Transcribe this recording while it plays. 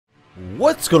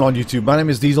What's going on YouTube? My name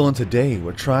is Diesel and today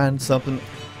we're trying something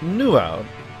new out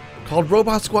called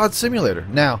Robot Squad Simulator.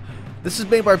 Now, this is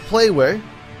made by Playway,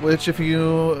 which if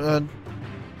you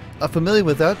are familiar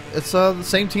with that, it's the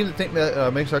same team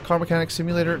that makes Car Mechanic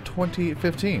Simulator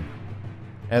 2015.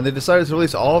 And they decided to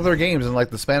release all of their games in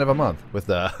like the span of a month with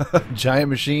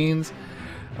Giant Machines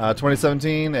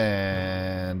 2017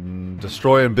 and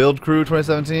Destroy and Build Crew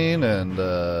 2017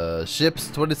 and Ships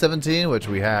 2017, which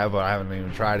we have, but I haven't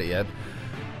even tried it yet.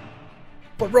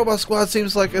 But Robot Squad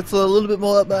seems like it's a little bit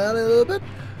more up my alley a little bit.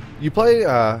 You play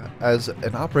as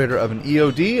an operator of an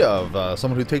EOD, of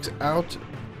someone who takes out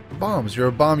bombs. You're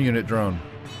a bomb unit drone.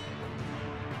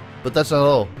 But that's not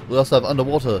all. We also have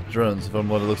underwater drones from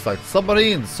what it looks like.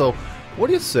 Submarines! So, what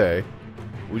do you say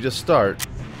we just start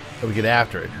and we get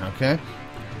after it, okay?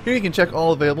 Here you can check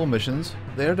all available missions.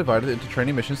 They are divided into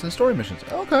training missions and story missions.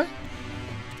 Okay.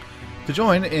 To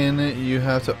join in, you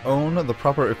have to own the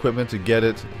proper equipment to get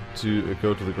it to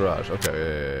go to the garage.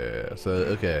 Okay, yeah. So,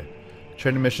 okay.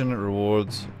 Training mission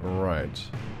rewards, right.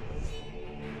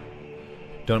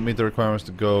 Don't meet the requirements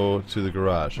to go to the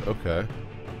garage. Okay.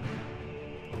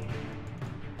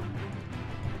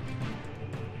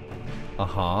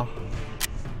 Uh-huh.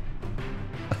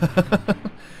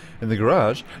 In the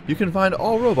garage, you can find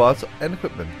all robots and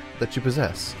equipment that you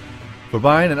possess. For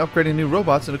buying and upgrading new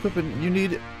robots and equipment, you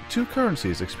need 2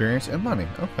 currencies, experience and money.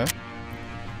 Okay.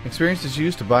 Experience is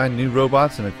used to buy new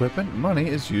robots and equipment. Money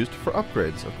is used for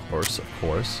upgrades. Of course, of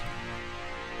course.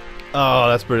 Oh,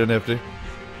 that's pretty nifty.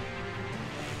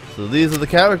 So these are the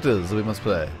characters that we must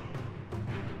play.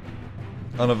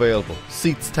 Unavailable.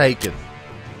 Seats taken.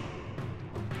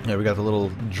 There we got the little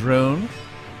drone.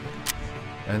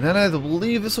 And then I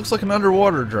believe this looks like an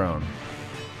underwater drone.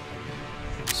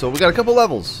 So we got a couple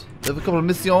levels. We have a couple of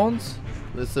missions.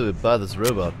 Let's see, we buy this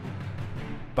robot.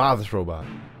 Buy this robot.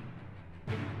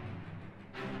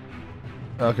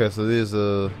 Okay, so these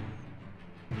are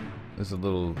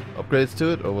little upgrades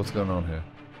to it, or what's going on here?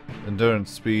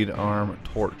 Endurance, speed, arm,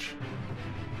 torch.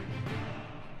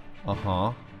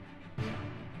 Uh-huh.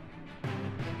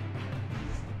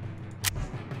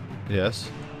 Yes.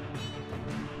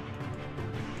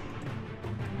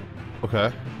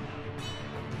 Okay.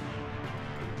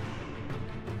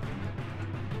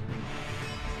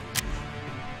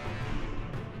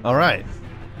 Alright.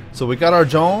 So we got our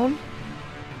drone.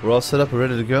 We're all set up and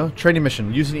ready to go. Training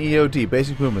mission. Using EOD.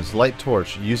 Basic movements. Light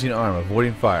torch. Using arm.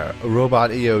 Avoiding fire. A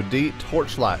robot EOD.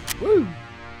 Torchlight. Woo!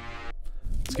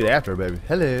 Let's get after it, baby.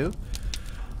 Hello.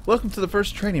 Welcome to the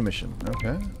first training mission.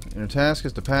 Okay. Your task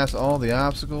is to pass all the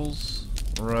obstacles.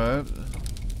 Right.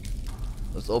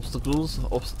 Those obstacles.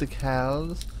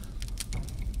 Obstacles.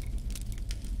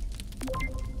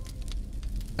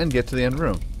 And get to the end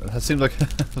room. That seemed like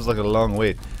it was like a long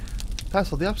wait.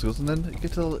 Pass all the obstacles and then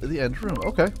get to the end room.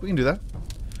 Okay, we can do that.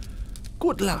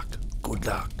 Good luck. Good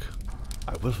luck.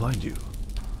 I will find you.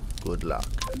 Good luck.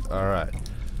 Alright.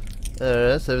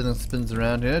 So everything spins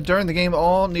around here. During the game,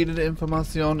 all needed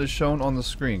information is shown on the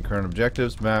screen. Current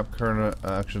objectives, map, current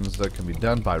actions that can be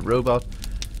done by robot.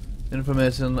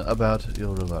 Information about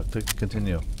your robot. Click to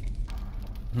continue.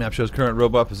 Map shows current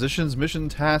robot positions, mission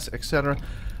tasks, etc.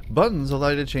 Buttons allow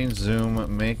you to change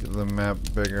zoom, make the map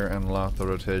bigger, and lock the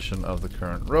rotation of the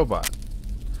current robot.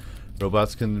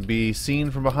 Robots can be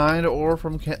seen from behind or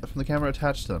from the camera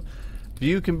attached to them.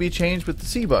 View can be changed with the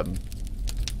C button.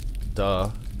 Duh.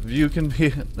 View can be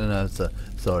View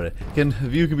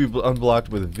can be unblocked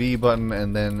with V button,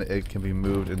 and then it can be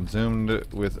moved and zoomed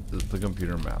with the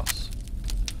computer mouse.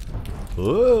 Whoa,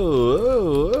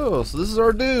 whoa, whoa! So this is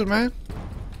our dude, man.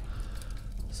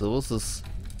 So what's this?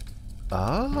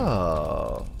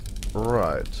 Ah,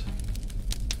 right.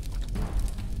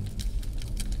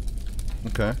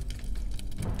 Okay.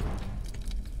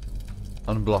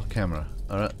 Unblock camera.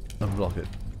 Alright, unblock it.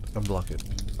 Unblock it.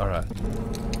 Alright.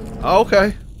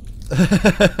 Okay.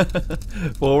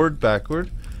 Forward,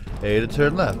 backward. A to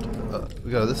turn left.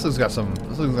 This thing's got some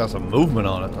movement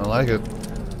on it. I like it.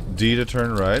 D to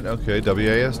turn right. Okay,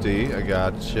 WASD. I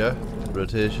gotcha.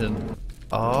 Rotation.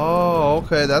 Oh,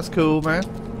 okay, that's cool, man.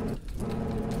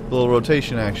 Little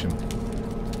rotation action.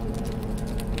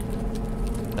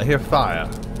 I hear fire.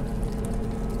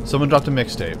 Someone dropped a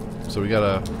mixtape, so we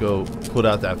gotta go put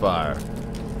out that fire.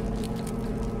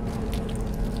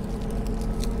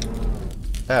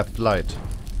 F light.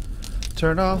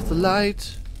 Turn off the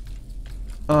light.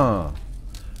 And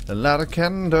light a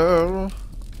candle.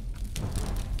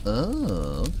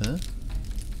 Oh, okay.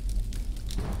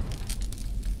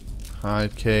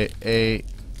 Hide K8.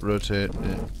 Rotate.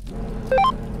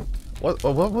 What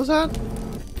was that?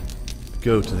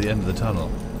 Go to the end of the tunnel.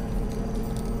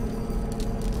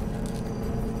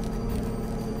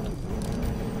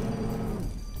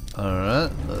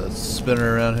 spin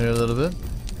her around here a little bit.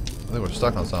 I think we're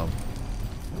stuck on something.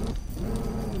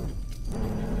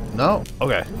 No?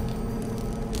 Okay.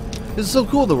 This is so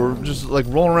cool that we're just like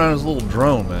rolling around as a little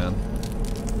drone, man.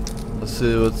 Let's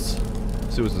see what's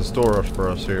in store for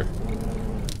us here.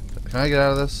 Can I get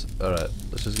out of this? Alright,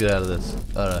 let's just get out of this.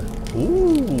 Alright.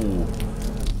 Ooh!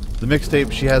 The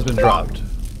mixtape, she has been dropped.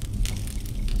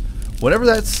 Whenever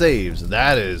that saves,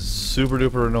 that is super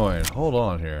duper annoying. Hold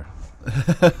on here.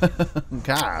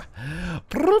 God.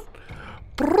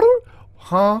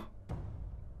 Huh?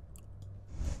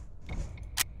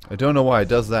 I don't know why it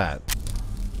does that.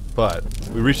 But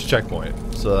we reached a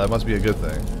checkpoint, so that must be a good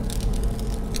thing.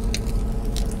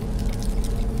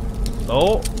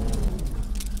 Oh!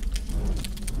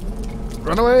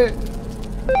 Run away!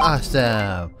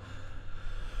 Awesome!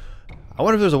 I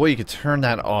wonder if there's a way you could turn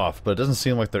that off, but it doesn't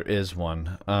seem like there is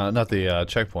one. Not the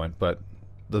checkpoint, but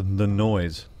the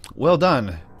noise. Well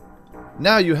done!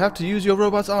 Now you have to use your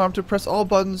robot's arm to press all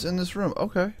buttons in this room.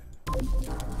 Okay.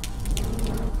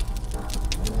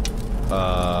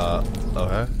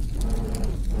 Okay.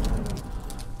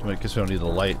 I guess we don't need the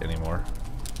light anymore.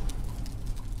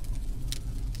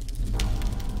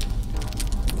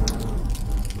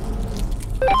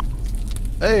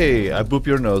 Hey! I boop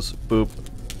your nose. Boop.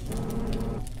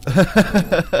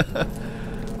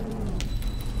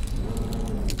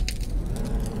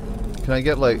 Can I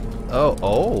get like...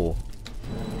 Oh.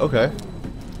 Okay.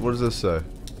 What does this say?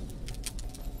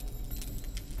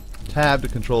 Tab to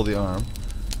control the arm.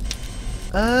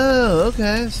 Oh,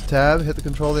 okay. So tab, hit the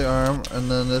control of the arm, and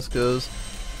then this goes...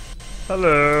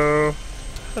 Hello.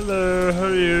 Hello, how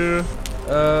are you?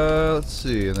 Let's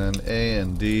see, and then A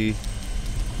and D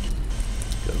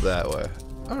go that way.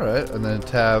 Alright, and then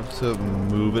tab to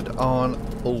move it on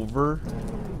over.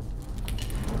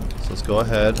 So let's go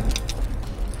ahead.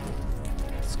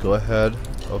 Let's go ahead.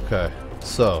 Okay,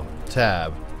 so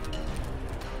tab.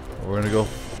 We're gonna go.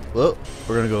 Oh,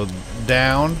 we're gonna go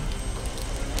down,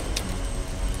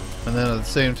 and then at the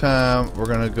same time we're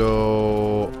gonna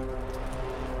go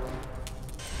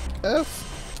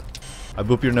F. I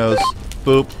boop your nose.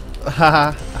 Boop.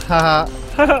 Ha ha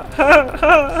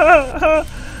ha.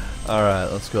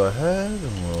 Alright, let's go ahead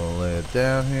and we'll lay it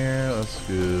down here. Let's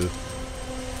go.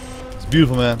 It's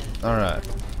beautiful, man. Alright.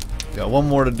 Got one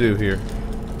more to do here.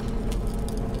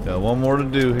 Got one more to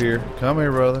do here. Come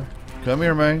here, brother. Come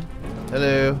here, man.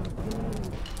 Hello.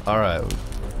 Alright.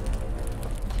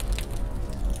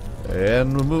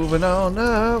 And we're moving on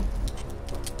up.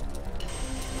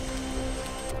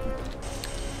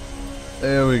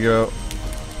 There we go.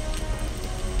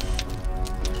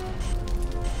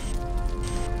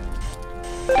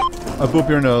 I boop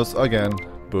your nose again.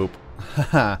 Boop.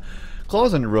 Haha.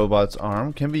 Claws on your robot's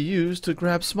arm can be used to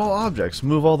grab small objects.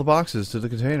 Move all the boxes to the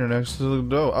container next to the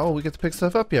door. Oh, we get to pick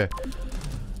stuff up, yay.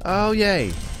 Oh,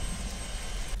 yay.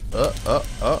 It's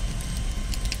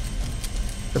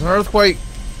an earthquake.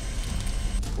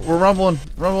 We're rumbling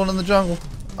in the jungle.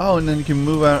 Oh, and then you can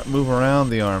move around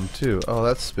the arm too. Oh,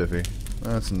 that's spiffy.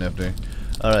 That's nifty.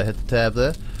 All right, hit the tab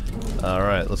there. All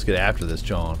right, let's get after this,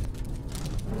 John.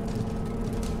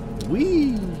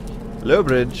 Whee! Low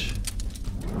bridge.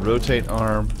 Rotate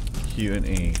arm, Q and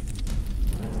E.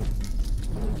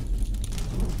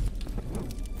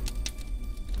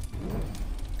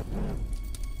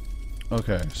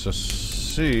 Okay, so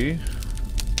C.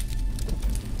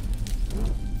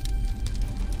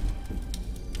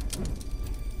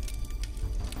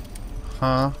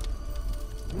 Huh?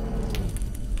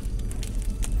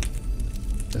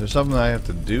 Is there something I have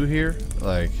to do here?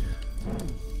 Like...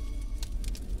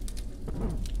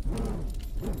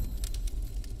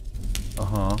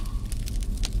 Uh-huh.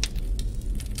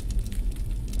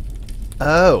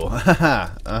 Oh! Haha!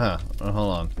 Uh-huh.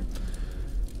 Hold on.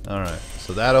 Alright,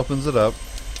 so that opens it up.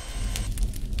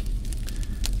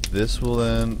 This will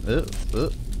then...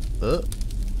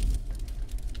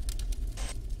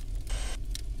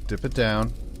 dip it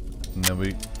down. And then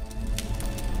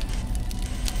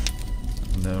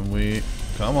we...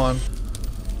 Come on.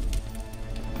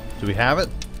 Do we have it?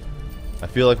 I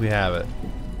feel like we have it.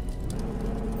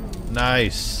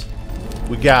 Nice.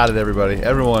 We got it, everybody.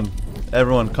 Everyone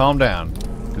calm down,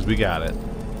 because we got it.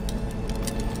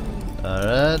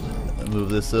 Alright. Move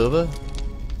this over.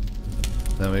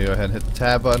 Then we go ahead and hit the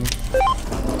tab button.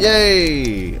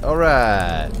 Yay!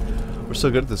 Alright. We're so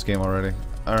good at this game already.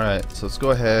 Alright, so let's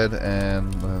go ahead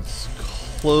and let's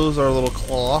close our little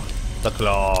claw. The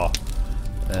claw.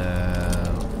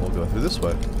 And we'll go through this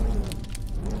way.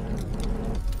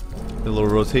 A little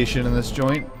rotation in this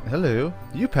joint. Hello.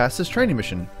 You passed this training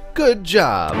mission. Good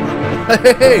job.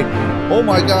 Hey! Oh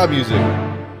my god, music.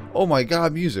 Oh my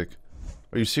god, music.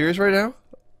 Are you serious right now?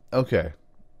 Okay.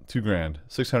 2 grand.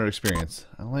 600 experience.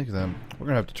 I like them. We're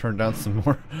gonna have to turn down some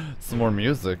more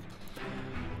music.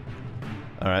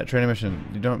 Alright, training mission.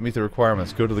 You don't meet the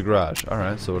requirements. Go to the garage.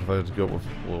 Alright, so what if I have to go with,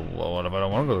 well, what if I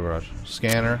don't want to go to the garage?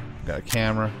 Scanner, got a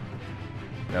camera,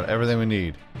 got everything we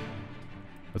need.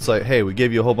 It's like, hey, we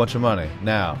gave you a whole bunch of money.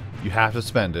 Now, you have to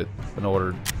spend it in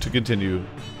order to continue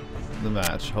the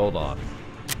match. Hold on.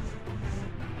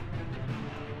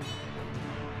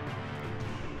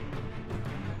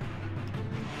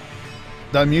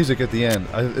 That music at the end,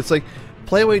 it's like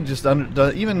Playway just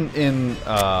even in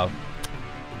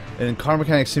Car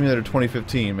Mechanic Simulator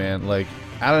 2015, man, like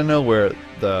out of nowhere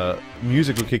the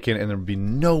music would kick in and there'd be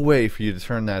no way for you to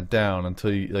turn that down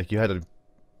until you had to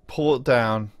pull it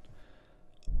down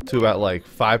to about like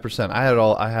 5%. I had it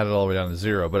all the way down to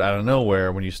 0, but out of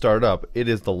nowhere when you start up, it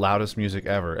is the loudest music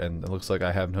ever, and it looks like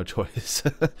I have no choice.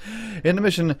 In the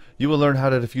mission, you will learn how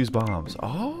to defuse bombs.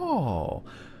 Oh.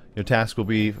 Your task will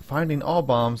be finding all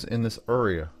bombs in this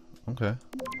area. Okay.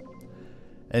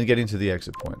 And getting to the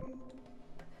exit point.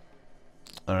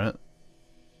 Alright.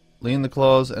 Lean the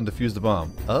claws and defuse the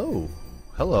bomb. Oh.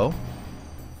 Hello.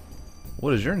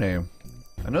 What is your name?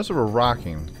 I notice we're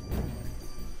rocking.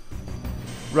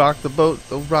 Rock the boat,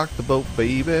 oh rock the boat,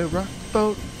 baby, rock the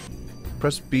boat.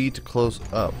 Press B to close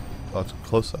up. Oh, it's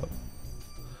close up.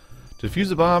 To defuse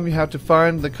the bomb, you have to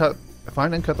find and cut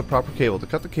the proper cable. To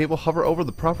cut the cable, hover over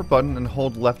the proper button and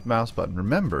hold left mouse button.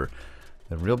 Remember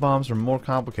that real bombs are more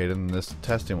complicated than this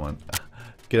testing one.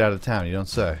 Get out of town, you don't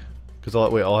say. Because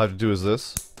all I have to do is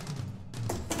this.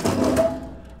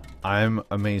 I'm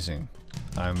amazing.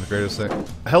 I'm the greatest thing.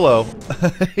 Hello.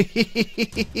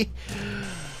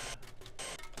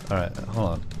 Alright, hold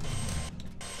on.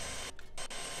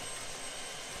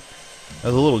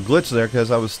 There's a little glitch there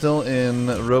because I was still in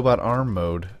robot arm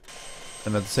mode.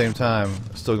 And at the same time,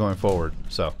 still going forward.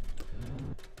 So,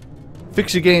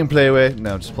 fix your game, Playway.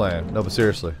 No, just playing. No, but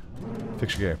seriously,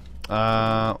 fix your game.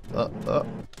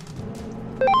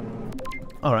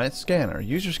 Alright, scanner.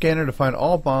 Use your scanner to find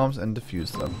all bombs and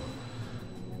defuse them.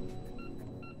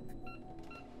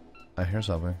 I hear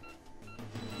something.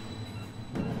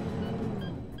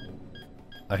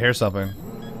 I hear something.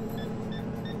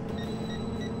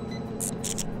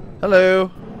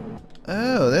 Hello.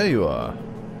 Oh, there you are.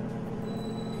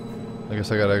 I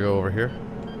guess I gotta go over here.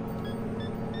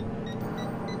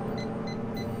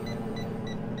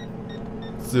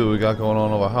 Let's see what we got going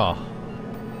on over here.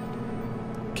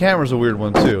 Camera's a weird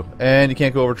one too. And you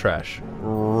can't go over trash.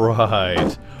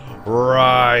 Right.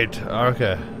 Right.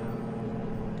 Okay.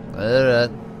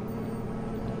 Alright.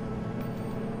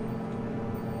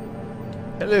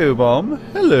 Hello, Bomb.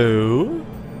 Hello.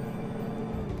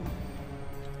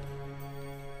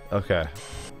 Okay.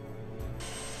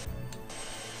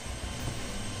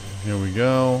 Here we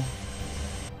go.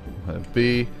 Let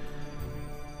B.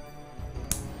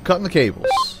 Cutting the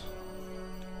cables.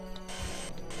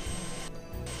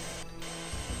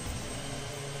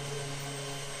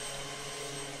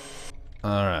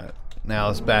 Alright. Now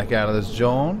let's back out of this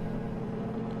zone.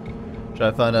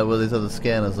 Try to find out where these other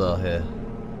scanners are here.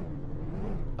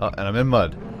 Oh, and I'm in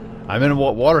mud. I'm in a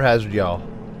water hazard, y'all.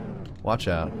 Watch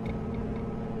out.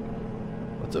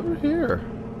 What's over here?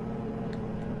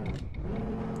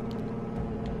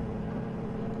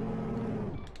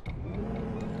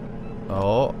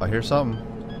 Oh, I hear something.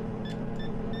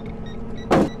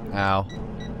 Ow.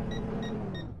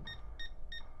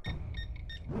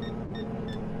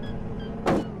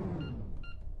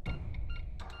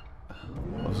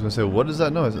 I was gonna say, what is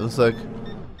that noise? It looks like...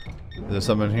 Is there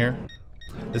something in here?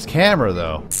 This camera,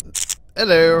 though.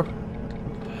 Hello.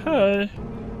 Hi.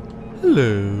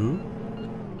 Hello.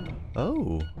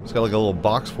 Oh, it's got like a little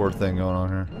box fort thing going on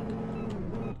here.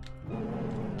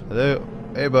 Hello.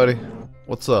 Hey, buddy.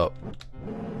 What's up?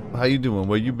 How you doing?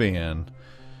 Where you been?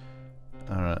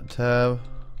 Alright, tab.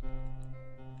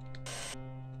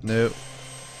 Nope.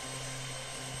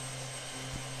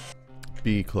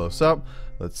 Be close up.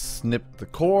 Let's snip the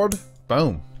cord.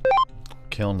 Boom.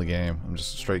 Killing the game. I'm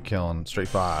just straight killing. Straight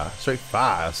fire. Straight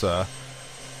fire, sir.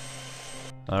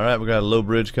 Alright, we got a low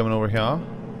bridge coming over here.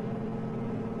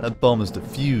 That bomb is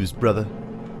defused, brother.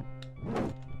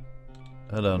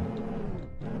 Hold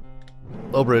on.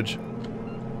 Low bridge.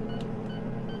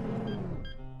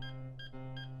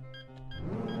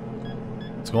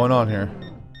 What's going on here?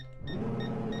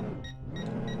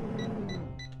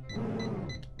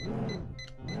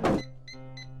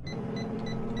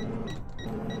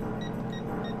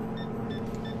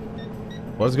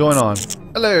 What's going on?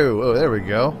 Hello! Oh, there we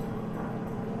go.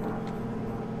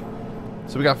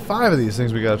 So we got 5 of these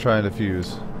things we gotta try and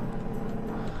defuse.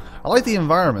 I like the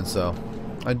environments though.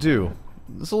 I do.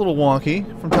 It's a little wonky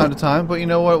from time to time, but you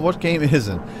know what? What game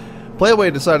isn't?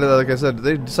 Playway decided, like I said,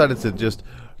 they decided to just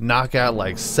knock out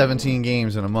like 17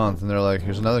 games in a month, and they're like,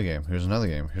 here's another game, here's another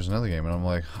game, here's another game, and I'm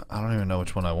like, I don't even know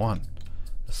which one I want.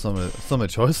 Some of the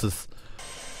choices.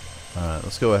 Alright,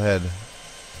 let's go ahead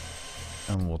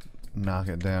and we'll knock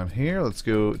it down here. Let's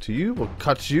go to you. We'll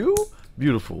cut you.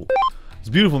 Beautiful. It's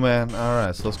beautiful, man.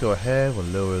 Alright, so let's go ahead. We'll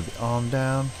lower the arm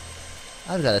down.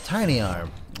 I've got a tiny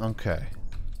arm. Okay.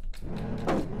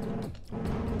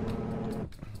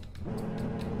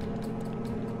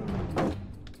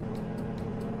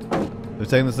 Are you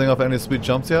taking this thing off any sweet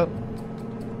jumps yet?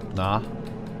 Nah.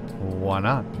 Why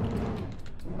not?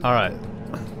 Alright.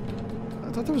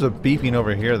 I thought there was a beeping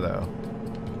over here, though.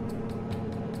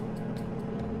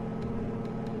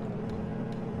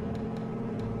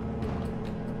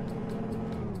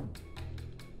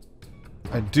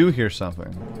 I do hear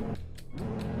something.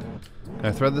 Can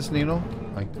I thread this needle?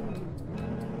 I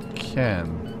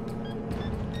can.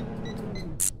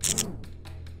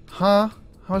 Huh?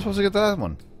 How am I supposed to get that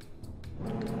one?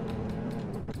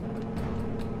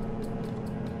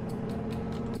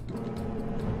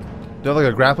 Do you have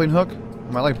like a grappling hook?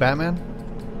 Am I like Batman?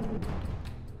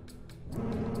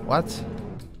 What?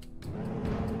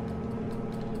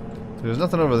 There's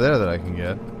nothing over there that I can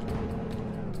get.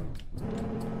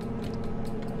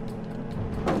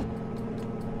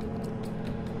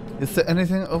 Is there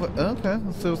anything over... Okay,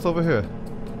 let's see what's over here.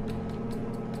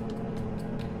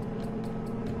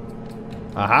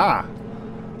 Aha!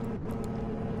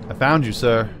 I found you,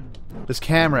 sir. This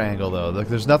camera angle, though, like,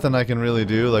 there's nothing I can really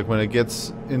do. Like, when it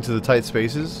gets into the tight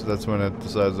spaces, that's when it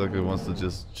decides, like, it wants to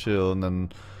just chill, and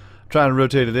then I'm trying to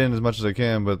rotate it in as much as I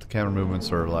can, but the camera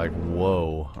movements are like,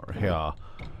 whoa. Yeah.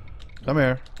 Come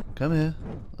here. Come here.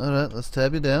 Alright, let's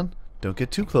tab you down. Don't get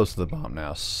too close to the bomb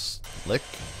now, slick.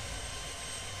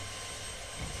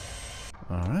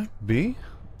 Alright, B.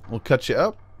 We'll cut you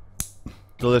up.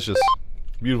 Delicious.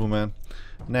 Beautiful, man.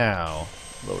 Now,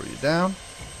 lower you down.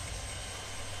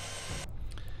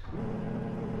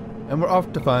 And we're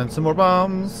off to find some more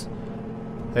bombs.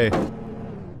 Hey.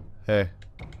 Hey.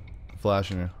 I'm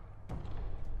flashing you.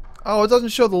 Oh, it doesn't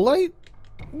show the light?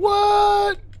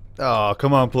 What? Oh,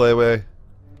 come on, Playway.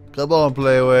 Come on,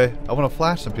 Playway. I want to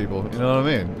flash some people. You know what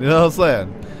I mean? You know what I'm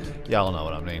saying? Y'all know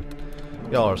what I mean.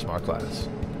 Y'all are a smart class.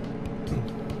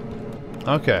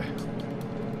 Okay.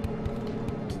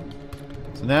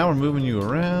 So now we're moving you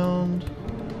around.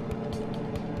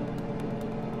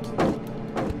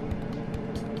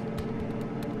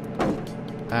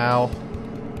 Ow.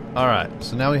 Alright,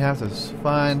 so now we have to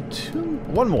find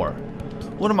one more.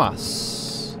 One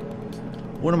más.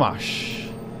 One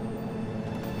más.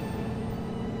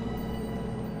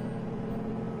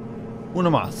 One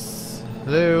más.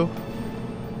 Hello?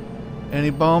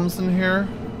 Any bombs in here?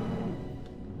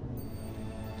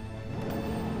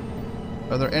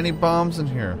 Are there any bombs in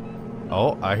here?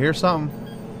 Oh, I hear something.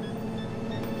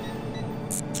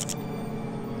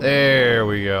 There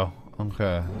we go.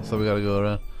 Okay, so we gotta go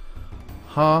around.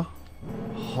 Huh?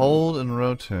 Hold and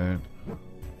rotate.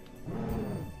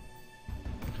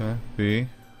 Okay, B.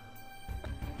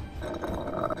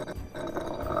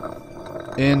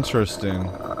 Interesting.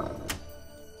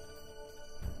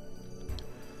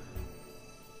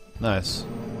 Nice.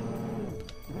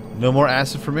 No more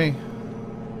acid for me.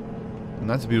 And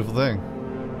that's a beautiful thing.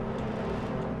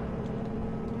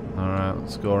 Alright,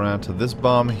 let's go around to this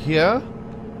bomb here.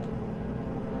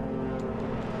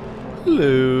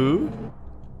 Hello.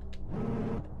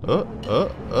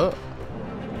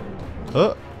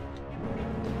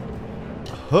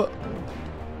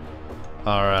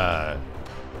 Alright.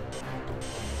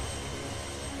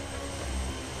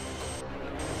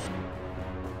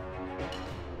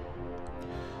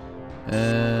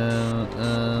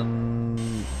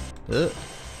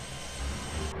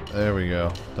 There we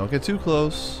go. Don't get too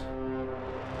close.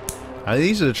 Now,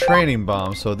 these are the training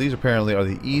bombs, so these apparently are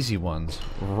the easy ones.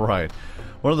 Right.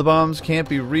 One of the bombs can't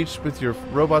be reached with your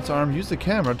robot's arm. Use the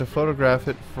camera to photograph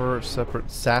it for separate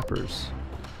sappers.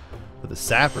 For the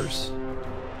sappers?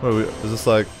 What are we, is this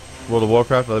like World of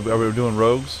Warcraft? Are we doing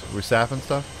rogues? Are we sapping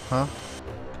stuff? Huh?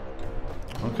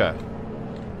 Okay.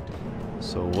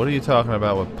 So what are you talking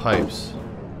about with pipes?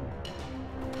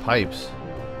 Pipes?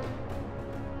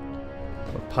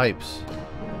 What pipes?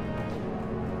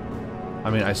 I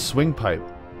mean, I swing pipe,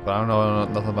 but I don't know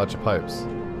nothing about your pipes.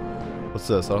 What's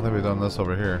this? I don't think we've done this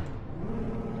over here.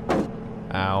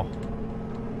 Ow.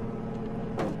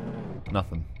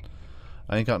 Nothing.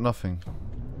 I ain't got nothing.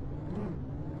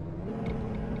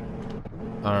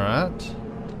 Alright.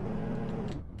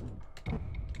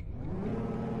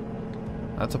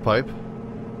 That's a pipe.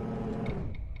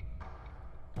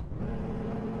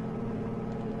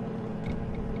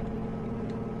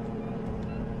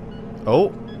 Oh.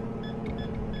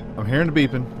 I'm hearing the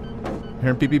beeping. I'm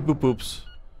hearing beep beep boop boops.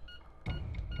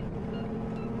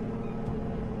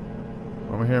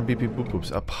 What am I hearing beep beep boop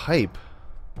boops? A pipe.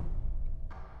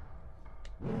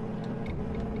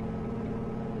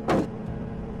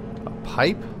 A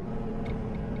pipe?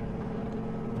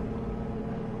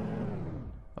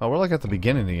 Oh, we're like at the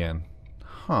beginning again.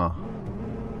 Huh.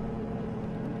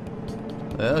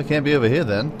 Well, it can't be over here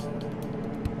then.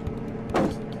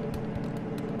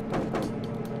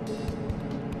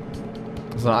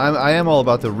 So I am all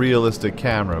about the realistic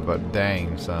camera, but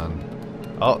dang, son.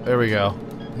 Oh, there we go.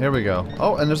 Here we go.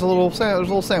 Oh, and there's a little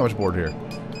sandwich board here.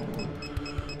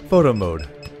 Photo mode.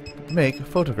 Make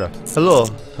photograph. Hello,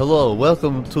 hello.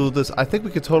 Welcome to this. I think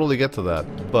we could totally get to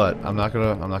that, but I'm not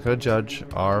gonna judge.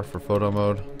 R for photo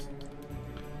mode.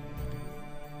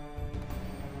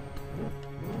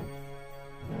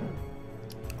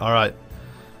 All right.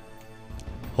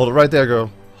 Hold it right there, girl.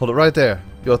 Hold it right there.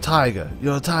 You're a tiger.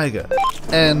 You're a tiger.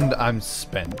 And I'm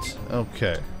spent.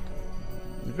 Okay.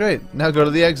 Great. Now go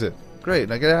to the exit. Great.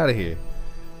 Now get out of here.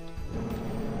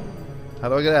 How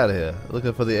do I get out of here?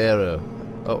 Looking for the arrow.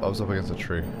 Oh, I was up against a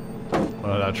tree. Oh,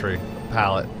 not a tree. A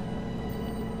pallet.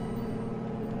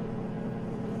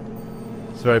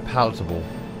 It's very palatable.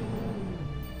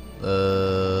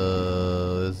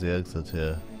 There's the exit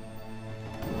here.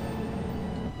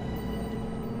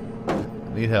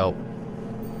 Need help.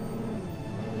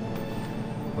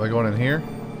 Am I going in here?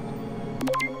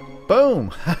 Boom!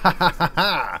 Ha ha ha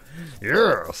ha!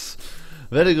 Yes!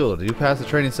 Very good. You passed the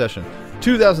training session.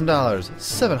 $2,000.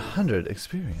 700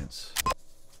 experience.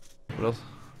 What else?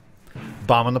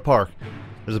 Bomb in the park.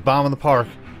 There's a bomb in the park.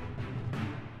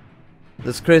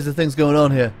 There's crazy things going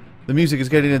on here. The music is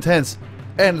getting intense.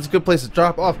 And it's a good place to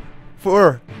drop off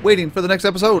for waiting for the next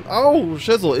episode. Oh,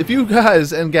 shizzle. If you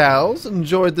guys and gals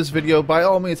enjoyed this video, by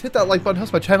all means, hit that like button.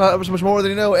 Helps my channel out ever so much more than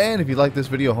you know. And if you like this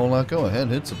video a whole lot, go ahead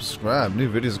and hit subscribe. New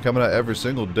videos are coming out every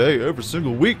single day, every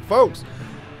single week, folks.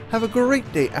 Have a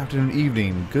great day, afternoon,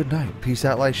 evening. Good night. Peace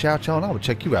out, light, shout, y'all. And I will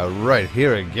check you out right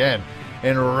here again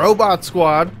in Robot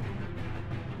Squad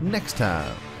next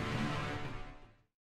time.